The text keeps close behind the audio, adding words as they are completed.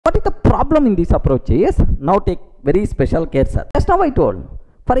problem in this approach is, now take very special care, sir. Just now I told,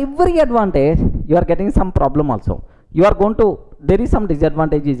 for every advantage, you are getting some problem also. You are going to, there is some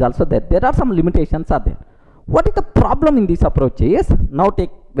disadvantages also there. There are some limitations are there. What is the problem in this approach is, now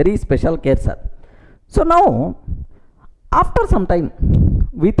take very special care, sir. So now, after some time,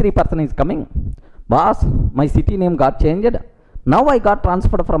 V3 person is coming. Boss, my city name got changed. Now I got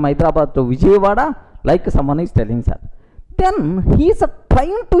transferred from Hyderabad to Vijayawada, like someone is telling, sir. Then he is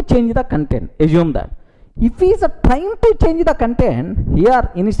trying to change the content. Assume that. If he is trying to change the content,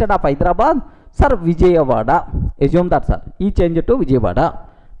 here instead of Hyderabad, sir, Vijayawada. Assume that, sir. He changed to Vijayawada.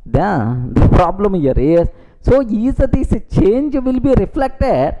 Then the problem here is, so is this change will be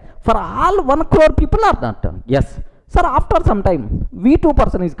reflected for all 1 crore people or not? Yes. Sir, after some time, V2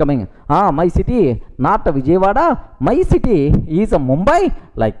 person is coming. My city, not Vijayawada. My city is Mumbai.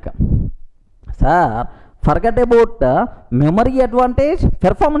 Like, sir, forget about memory advantage,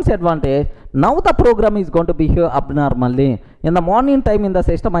 performance advantage. Now the program is going to behave abnormally. In the morning time in the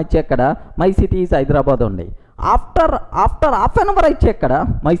system, I checked, my city is Hyderabad only. After half an hour I checked,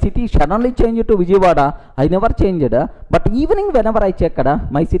 my city suddenly changed to Vijayawada. I never changed, but evening whenever I checked,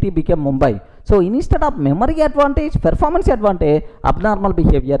 my city became Mumbai. So instead of memory advantage, performance advantage, abnormal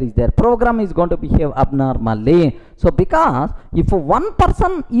behavior is there. Program is going to behave abnormally. So because if one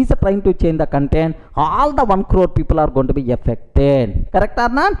person is trying to change the content, all the 1 crore people are going to be affected. Correct or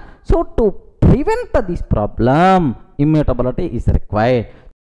not? So to prevent this problem, immutability is required.